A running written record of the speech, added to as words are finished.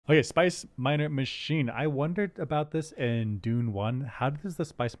Okay, spice miner machine. I wondered about this in Dune 1. How does the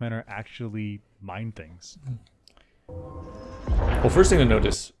spice miner actually mine things? Well, first thing to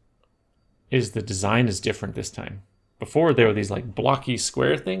notice is the design is different this time. Before there were these like blocky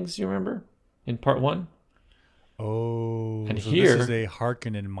square things, you remember? In part one? Oh, And so this is here, a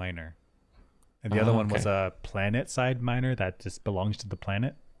Harkonnen miner. And the other ah, one was okay. a planet side miner that just belongs to the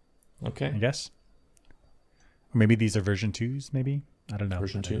planet, Okay. I guess. Or maybe these are version 2s, maybe? I don't know.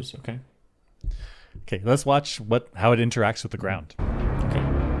 Version twos, okay. Okay, let's watch how it interacts with the ground. Okay.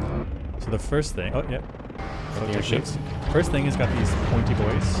 So the first thing, oh yeah, Got the airships. first thing is got these pointy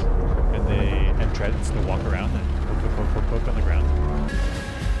boys, and treads to walk around and poke on the ground.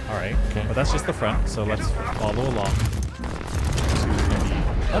 All right, Okay. but that's just the front. So let's follow along to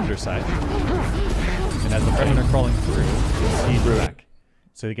the underside, and as the Fremen are crawling through, you see the back.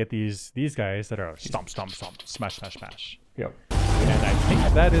 So you get these guys that are stomp, stomp, stomp, smash, smash, smash, Yep. and I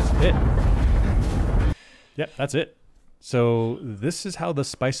think that is it. Yep, that's it. So this is how the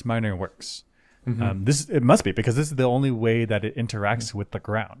spice miner works. It must be because this is the only way that it interacts with the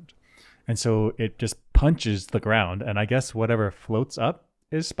ground, and so it just punches the ground, and I guess whatever floats up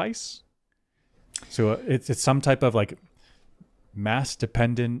is spice. So it's some type of like mass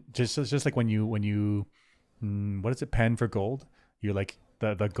dependent. Just like when you what is it, pen for gold? You like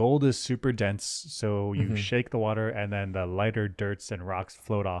the gold is super dense, so you shake the water, and then the lighter dirts and rocks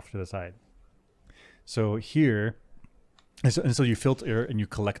float off to the side. So here. And so you filter and you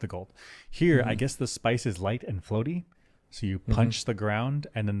collect the gold. Here, I guess the spice is light and floaty. So you punch the ground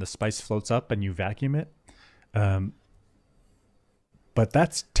and then the spice floats up and you vacuum it. But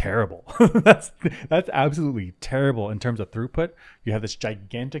that's terrible. that's absolutely terrible in terms of throughput. You have this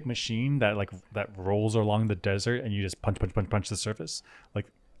gigantic machine that rolls along the desert and you just punch the surface. Like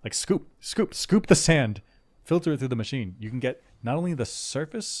scoop the sand, filter it through the machine. You can get not only the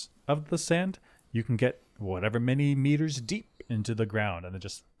surface of the sand, you can get whatever many meters deep into the ground and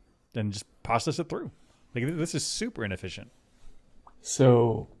then just process it through. Like this is super inefficient.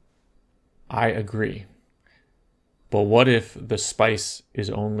 So I agree. But what if the spice is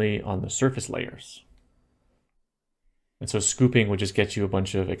only on the surface layers? And so scooping would just get you a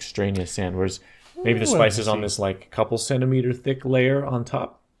bunch of extraneous sand, whereas maybe the Well, spice is on this like couple centimeter thick layer on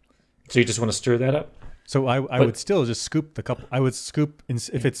top. So you just want to stir that up? So I But would still just scoop the couple. I would scoop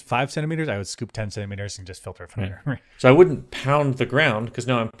if it's 5 centimeters, I would scoop 10 centimeters and just filter it from right. there. So I wouldn't pound the ground because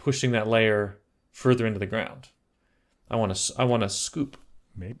now I'm pushing that layer further into the ground. I want to scoop.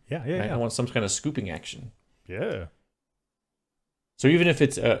 Maybe yeah Right? I want some kind of scooping action. yeah. So even if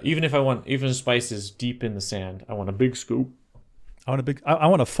the spice is deep in the sand, I want a big scoop. I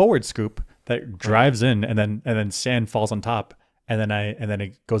want a forward scoop that Right. drives in and then sand falls on top and then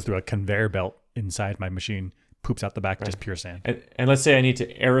it goes through a conveyor belt inside my machine, poops out the back, Right. just pure sand. And let's say I need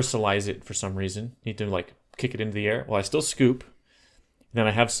to aerosolize it for some reason. Need to like kick it into the air. Well, I still scoop. Then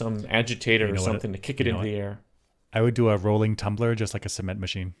I have some agitator You or know what? something to kick it You know into what? the air. I would do a rolling tumbler just like a cement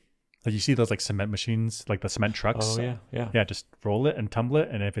machine. Like you see those like cement machines, like the cement trucks. Oh yeah, yeah. Yeah, just roll it and tumble it,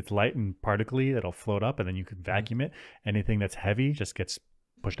 and if it's light and particly, it'll float up, and then you can vacuum it. Anything that's heavy just gets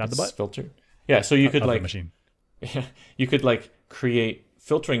pushed out the It's butt filtered. Yeah, so you could of the like machine. you could like create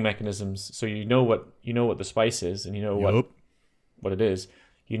filtering mechanisms so you know what the spice is and you know Yup. what it is.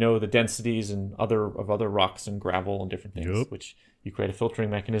 You know the densities and other rocks and gravel and different things, Yup. which you create a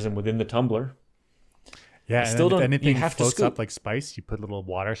filtering mechanism within the tumbler. Yeah, I and still then if don't. You anything have to floats up scoop. like spice, you put a little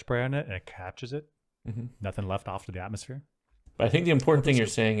water spray on it, and it captures it. hmm Nothing left off to the atmosphere. But I think the important thing you're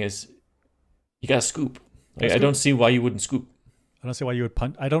saying is you got to scoop. Gotta I scoop. don't see why you wouldn't scoop. I don't see why you would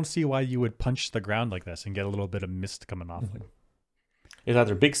punch. I don't see why you would punch the ground like this and get a little bit of mist coming off. Mm-hmm. It's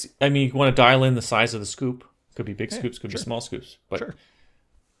either big. I mean, you want to dial in the size of the scoop. Could be big Yeah, scoops, could be sure. small scoops, but Sure.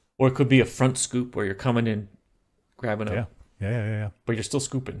 or it could be a front scoop where you're coming in, grabbing Yeah. up, Yeah. but you're still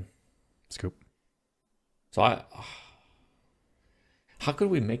scooping. Scoop. So how could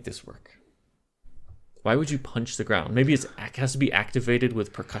we make this work? Why would you punch the ground? Maybe it has to be activated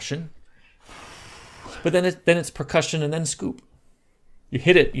with percussion, but then it's percussion and then scoop. You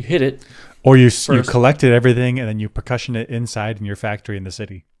hit it. Or you First. collected everything and then you percussion it inside in your factory in the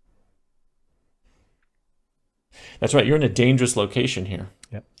city. That's right. You're in a dangerous location here.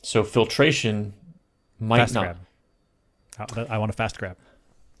 Yep. So filtration might Fast not. grab. I want a fast grab.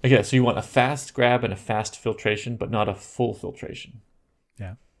 Okay, so you want a fast grab and a fast filtration, but not a full filtration.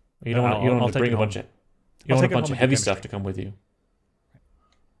 Yeah. You don't want I'll to take bring it a bunch home. of you don't want a take it bunch home of and do heavy stuff chemistry. to come with you.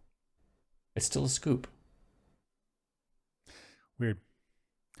 It's still a scoop. Weird.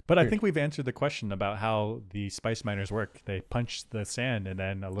 But I Weird. think we've answered the question about how the spice miners work. They punch the sand and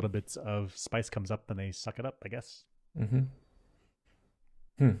then a little bit of spice comes up and they suck it up, I guess. Mm-hmm.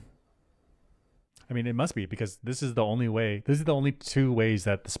 Hmm. I mean, it must be because this is the only way. This is the only two ways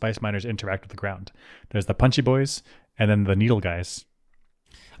that the spice miners interact with the ground. There's the punchy boys and then the needle guys.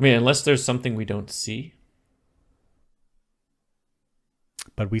 I mean, unless there's something we don't see.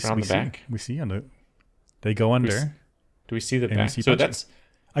 But we Around the see back? we see on the they go under. Do we see the And we back? see So punching. that's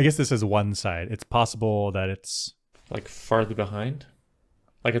I guess this is one side. It's possible that it's. like farther behind.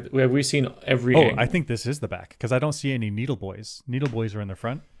 Like, have we seen every? Oh, angle? I think this is the back because I don't see any needle boys. Needle boys are in the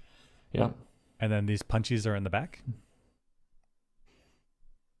front, Yeah. and then these punchies are in the back.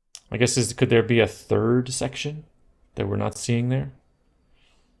 I guess could there be a third section that we're not seeing there?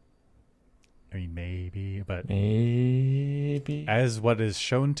 I mean, maybe, but Maybe. as what is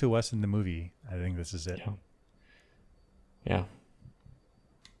shown to us in the movie, I think this is it. Yeah. Yeah.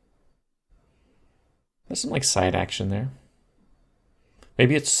 There's some like side action there.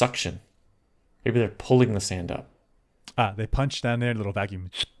 Maybe it's suction. Maybe they're pulling the sand up. Ah, they punch down there, little vacuum.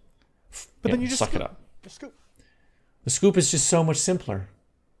 But then you just suck scoop, it up. just scoop. The scoop is just so much simpler.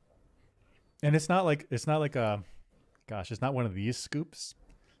 And it's not like a, gosh, it's not one of these scoops.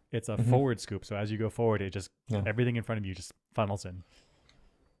 It's a forward scoop. So as you go forward, it just everything in front of you just funnels in.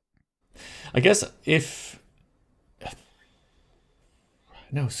 I guess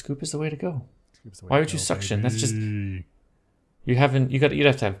no, scoop is the way to go. Scoop's the way Why to would you go, suction? That's just baby. you'd have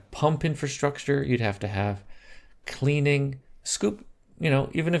to have pump infrastructure. You'd have to have cleaning. Scoop,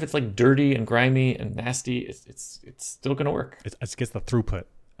 even if it's like dirty and grimy and nasty, it's still gonna work. It gets the throughput.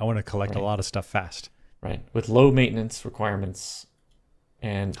 I want to collect Right. a lot of stuff fast. Right, with low maintenance requirements,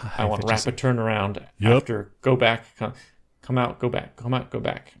 and I want rapid turnaround after go back, come out, go back, come out, go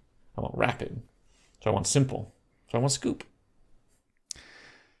back. I want rapid, so I want simple, so I want scoop.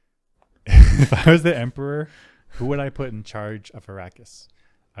 If I was the emperor, who would I put in charge of Arrakis?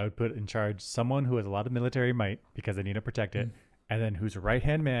 I would put in charge someone who has a lot of military might because they need to protect it, and then whose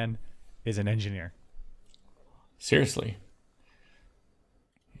right-hand man is an engineer. Seriously,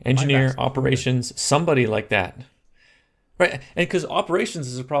 engineer, operations, somebody like that, right? And because operations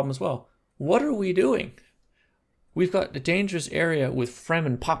is a problem as well. What are we doing? We've got a dangerous area with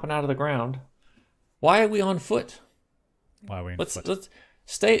Fremen popping out of the ground. Why are we on foot? Why are we on Let's foot?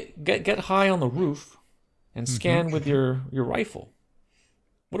 get high on the roof and scan with your rifle.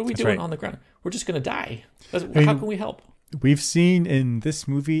 What are we doing on the ground? We're just gonna die. How can we help? We've seen in this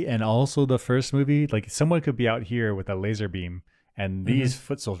movie and also the first movie, like someone could be out here with a laser beam, and these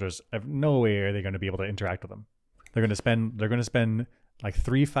foot soldiers have no way are they going to be able to interact with them. They're going to spend like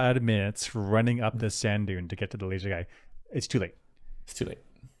 3-5 minutes running up this sand dune to get to the laser guy. It's too late. It's too late.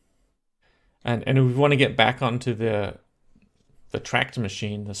 And if we want to get back onto the tracked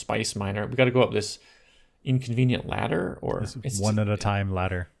machine, the spice miner, we got to go up this inconvenient ladder, or It's one at a time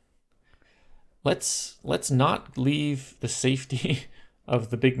ladder. Let's not leave the safety of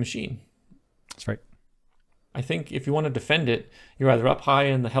the big machine. That's right. I think if you want to defend it, you're either up high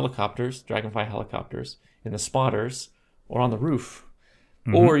in the helicopters, Dragonfly helicopters, in the spotters, or on the roof.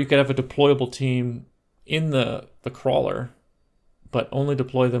 Or you could have a deployable team in the crawler, but only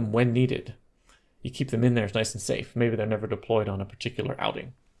deploy them when needed. You keep them in there nice and safe. Maybe they're never deployed on a particular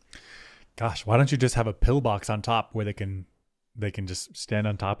outing. Gosh, why don't you just have a pillbox on top where they can just stand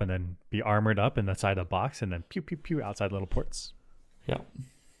on top and then be armored up in the side of the box and then pew pew pew outside little ports.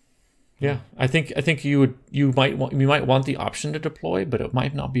 Yeah. I think you might want the option to deploy, but it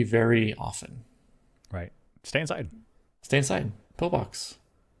might not be very often. Right. Stay inside. Stay inside. Pillbox.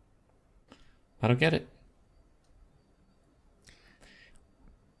 I don't get it.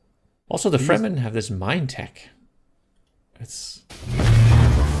 Also, the Fremen have this mine tech. It's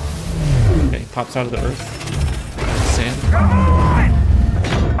okay. Pops out of the earth. Sand.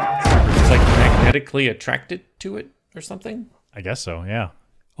 It's like magnetically attracted to it or something. I guess so, yeah.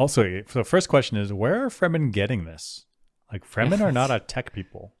 Also, the first question is, where are Fremen getting this? Like, Fremen are not a tech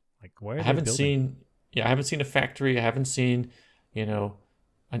people. Like, where are I they haven't building? I haven't seen a factory. I haven't seen,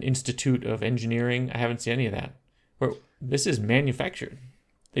 an institute of engineering. I haven't seen any of that. Where this is manufactured.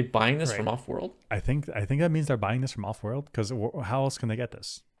 They buying this from off-world? I think that means they're buying this from off-world, because how else can they get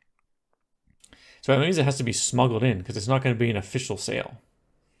this? So that means it has to be smuggled in, because it's not going to be an official sale.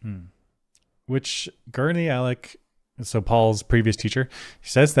 Which Gurney Alec, so Paul's previous teacher,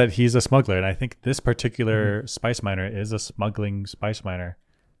 says that he's a smuggler, and I think this particular spice miner is a smuggling spice miner.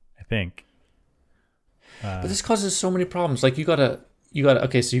 I think. But this causes so many problems. Like you gotta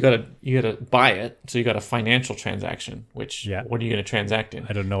buy it. So you got a financial transaction, which what are you gonna transact in?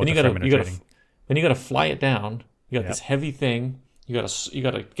 I don't know what then the Fremen are trading. Then you gotta fly it down. You got this heavy thing. You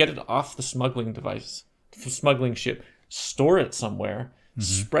gotta get it off the smuggling device, the smuggling ship, store it somewhere,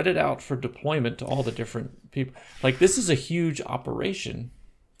 spread it out for deployment to all the different people. Like this is a huge operation.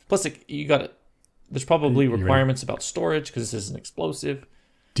 Plus, you got it. There's probably You ready? requirements about storage because this is an explosive.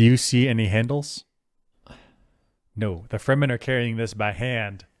 Do you see any handles? No, the Fremen are carrying this by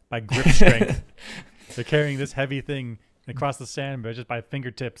hand, by grip strength. They're carrying this heavy thing across the sand, but just by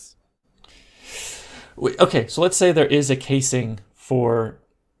fingertips. Okay, so let's say there is a casing for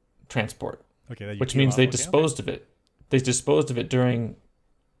transport, Okay, which means they disposed of it. They disposed of it during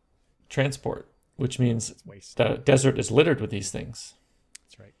transport, which means waste. the desert is littered with these things.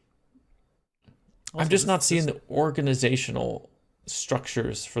 That's right. I'm just not seeing the organizational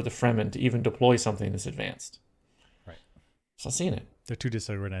structures for the Fremen to even deploy something this advanced. Right. Just not seeing it. They're too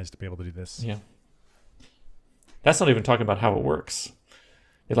disorganized to be able to do this. Yeah. That's not even talking about how it works.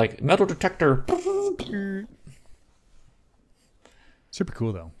 They're like, metal detector. Super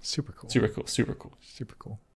cool, though. Super cool. Super cool. Super cool. Super cool.